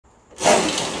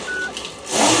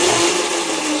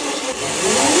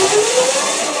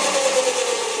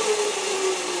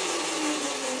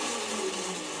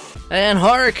And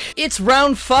hark! It's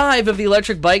round 5 of the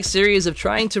electric bike series of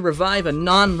trying to revive a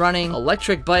non-running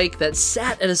electric bike that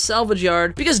sat at a salvage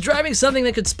yard because driving something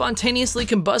that could spontaneously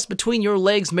combust between your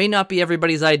legs may not be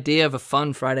everybody's idea of a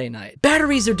fun Friday night.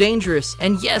 Batteries are dangerous,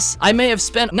 and yes, I may have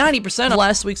spent 90% of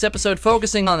last week's episode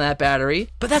focusing on that battery,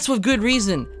 but that's with good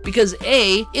reason, because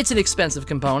A, it's an expensive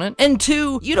component, and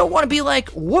 2, you don't want to be like,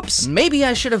 whoops, maybe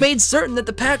I should have made certain that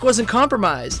the pack wasn't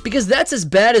compromised, because that's as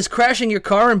bad as crashing your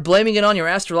car and blaming it on your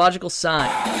astrological sign.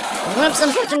 Whoops,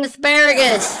 I'm switching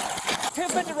asparagus.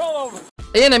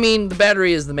 And I mean, the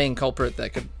battery is the main culprit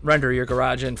that could render your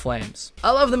garage in flames. I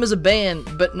love them as a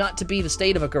band, but not to be the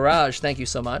state of a garage, thank you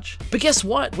so much. But guess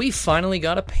what? We finally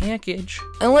got a package.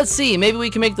 And let's see, maybe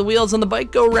we can make the wheels on the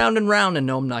bike go round and round, and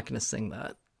no, I'm not gonna sing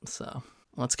that. So,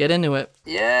 let's get into it.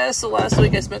 Yeah, so last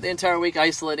week I spent the entire week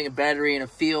isolating a battery in a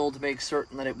field to make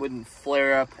certain that it wouldn't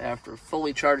flare up after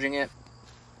fully charging it.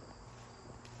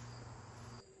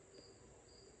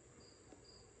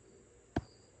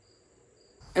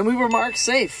 And we were marked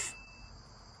safe.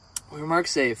 We were marked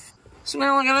safe. So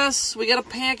now look at this. We got a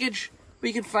package.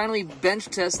 We can finally bench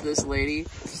test this lady.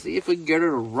 See if we can get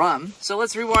her to run. So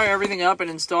let's rewire everything up and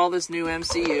install this new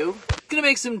MCU. Gonna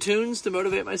make some tunes to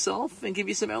motivate myself and give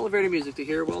you some elevator music to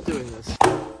hear while doing this.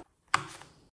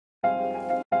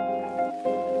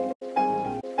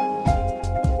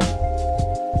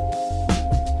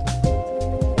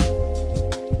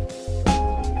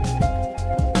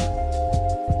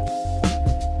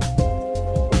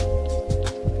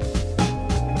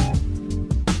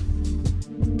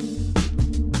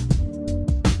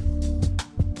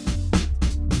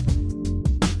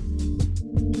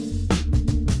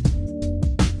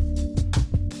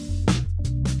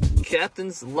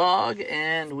 Captain's log,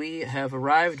 and we have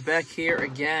arrived back here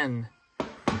again.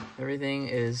 Everything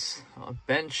is a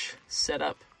bench set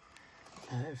up.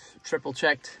 I've triple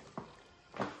checked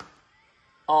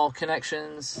all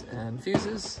connections and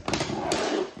fuses,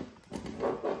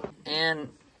 and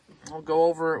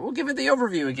we'll give it the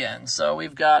overview again. So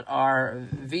we've got our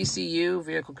VCU,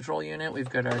 vehicle control unit. We've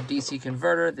got our DC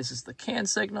converter. This is the CAN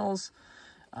signals.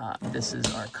 This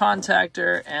is our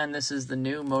contactor, and this is the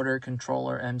new motor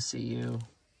controller MCU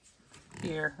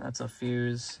here. That's a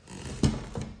fuse.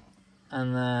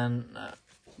 And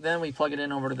then we plug it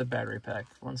in over to the battery pack.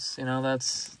 Once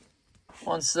that's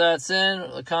in,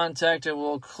 the contactor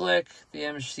will click, the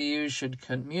MCU should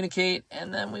communicate,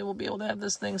 and then we will be able to have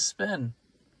this thing spin.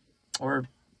 Or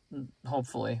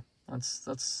hopefully. That's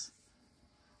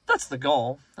the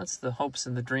goal. That's the hopes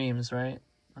and the dreams, right?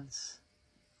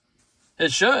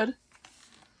 It should.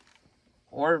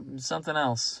 Or something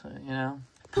else, you know.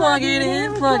 Plug it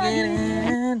in, plug it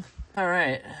in. All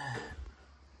right.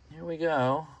 Here we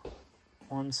go.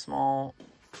 One small...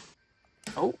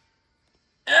 Oh.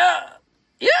 Yeah!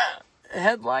 Yeah!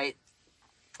 Headlight.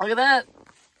 Look at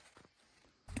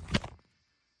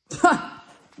that.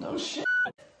 No shit.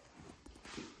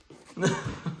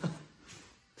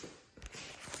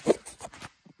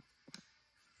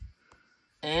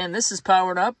 And this is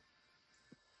powered up.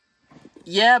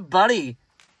 Yeah, buddy.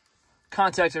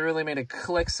 Contactor really made a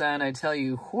click sound, I tell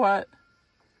you what.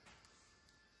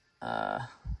 And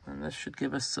this should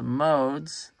give us some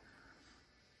modes.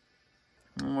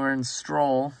 And we're in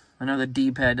stroll. I know the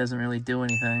D-pad doesn't really do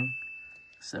anything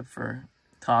except for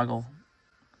toggle.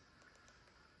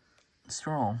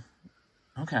 Stroll.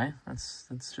 Okay, that's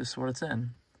just what it's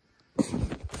in.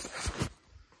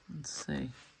 Let's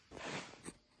see.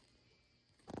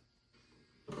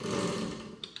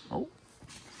 Oh.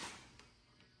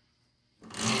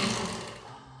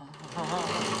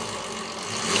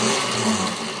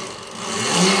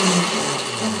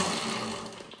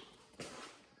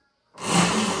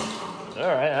 All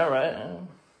right, all right.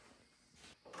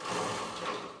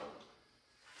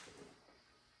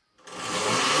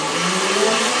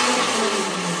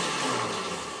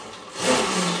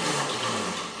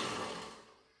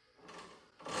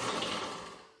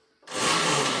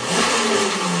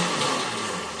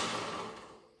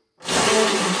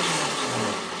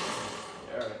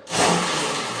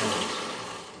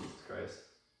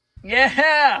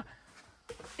 Yeah!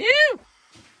 Ew!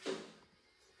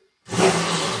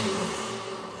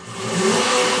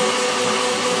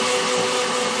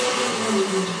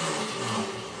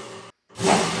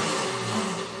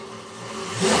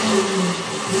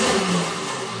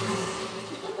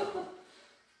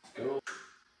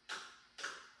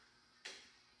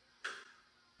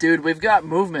 Dude, we've got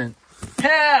movement.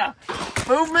 Yeah!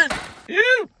 Movement!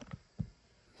 Ew!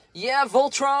 Yeah,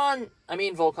 Voltron! I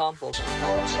mean, Volcom.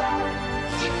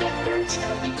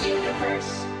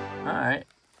 Alright.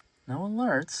 No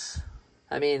alerts.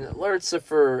 I mean, alerts are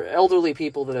for elderly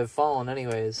people that have fallen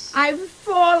anyways. I've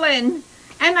fallen,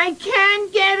 and I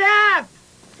can't get up.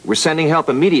 We're sending help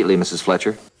immediately, Mrs.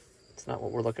 Fletcher. That's not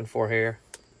what we're looking for here.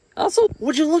 Also,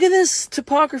 would you look at this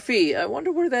topography? I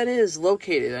wonder where that is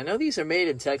located. I know these are made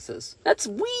in Texas. That's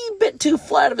a wee bit too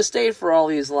flat of a state for all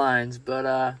these lines,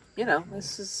 but you know,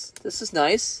 this is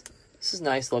nice. This is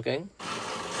nice looking.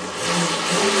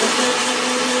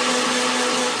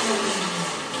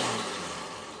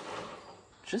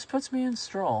 Just puts me in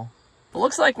stroll. It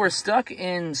looks like we're stuck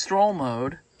in stroll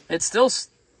mode. It's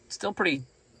still pretty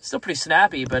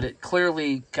snappy, but it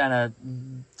clearly kind of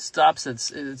stops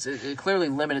it clearly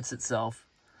limits itself.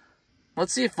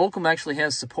 Let's see if Volcom actually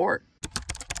has support.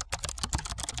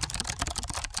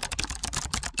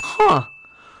 Huh.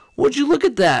 Would you look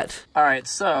at that? All right,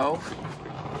 so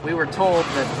we were told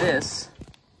that this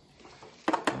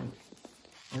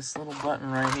little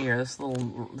button right here, this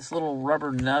little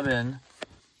rubber nubbin,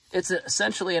 it's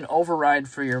essentially an override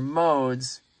for your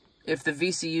modes if the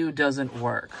VCU doesn't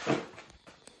work.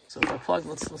 So if I plug,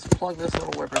 let's plug this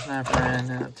little whippersnapper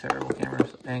in. Terrible camera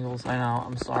angles, I know,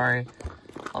 I'm sorry.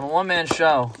 I'm a one-man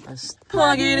show. Let's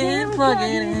plug it in, plug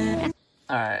it in.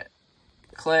 All right,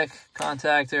 click,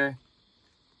 contactor.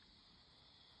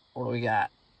 What do we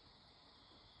got?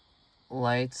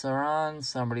 Lights are on,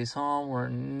 somebody's home, we're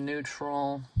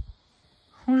neutral.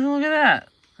 Would you look at that?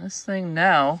 This thing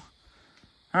now,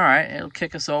 all right, it'll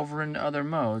kick us over into other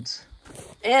modes.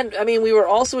 And, I mean, we were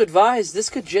also advised this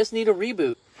could just need a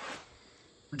reboot.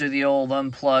 Do the old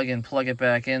unplug and plug it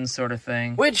back in sort of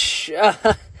thing. Which,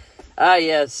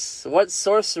 yes, what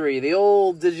sorcery. The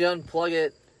old, did you unplug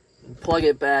it and plug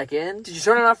it back in? Did you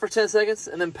turn it off for 10 seconds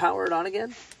and then power it on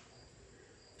again?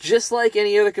 Just like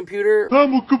any other computer.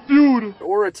 I'm a computer.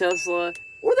 Or a Tesla.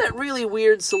 Or that really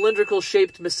weird cylindrical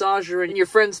shaped massager in your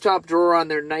friend's top drawer on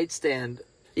their nightstand.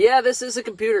 Yeah, this is a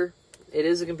computer. It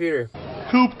is a computer.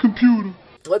 Help computer.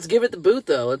 Let's give it the boot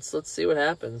though. Let's see what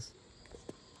happens.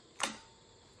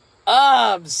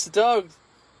 Ah, I'm stoked.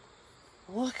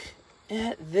 Look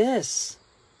at this.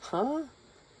 Huh?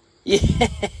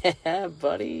 Yeah,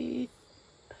 buddy.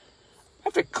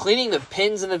 After cleaning the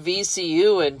pins in the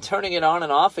VCU and turning it on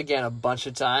and off again a bunch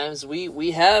of times,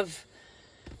 we have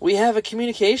a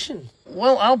communication.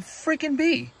 Well, I'll freaking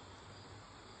be.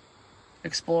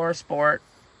 Explore, sport.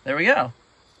 There we go.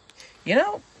 You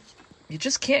know, you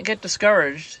just can't get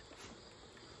discouraged.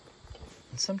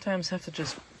 And sometimes have to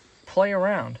just play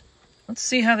around. Let's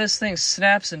see how this thing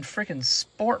snaps in freaking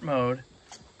sport mode.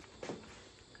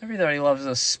 Everybody loves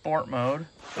a sport mode.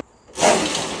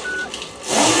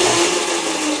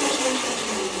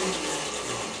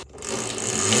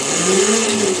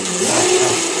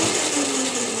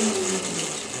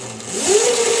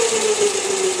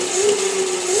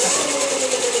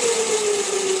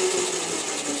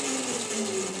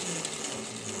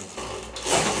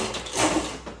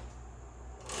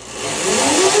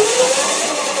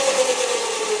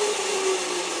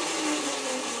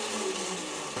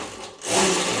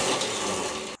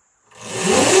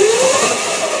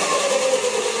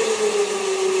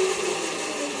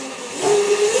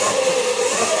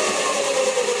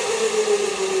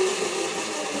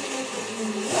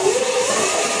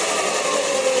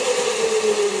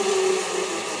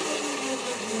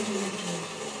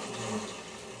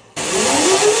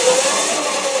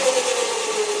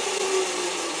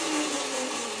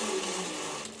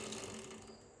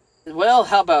 Well,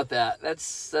 how about that?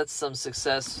 That's some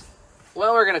success.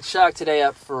 Well, we're going to chalk today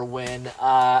up for a win.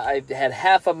 I had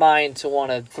half a mind to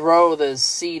want to throw the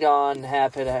seat on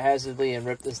haphazardly and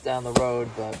rip this down the road,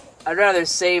 but I'd rather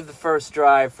save the first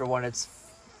drive for when it's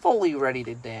fully ready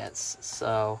to dance.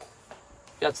 So,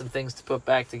 got some things to put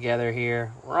back together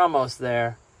here. We're almost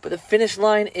there. But the finish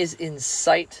line is in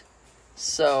sight.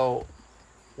 So,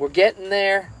 we're getting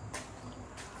there.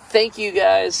 Thank you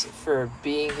guys for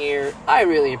being here. I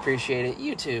really appreciate it.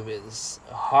 YouTube is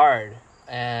hard.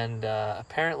 And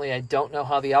apparently I don't know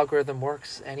how the algorithm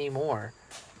works anymore.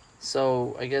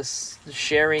 So I guess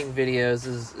sharing videos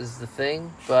is the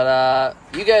thing. But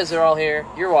you guys are all here.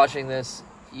 You're watching this.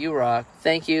 You rock.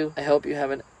 Thank you. I hope you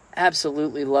have an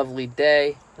absolutely lovely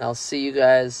day. And I'll see you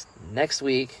guys next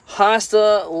week.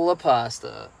 Hasta la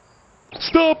pasta.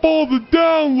 Stop all the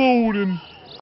downloading!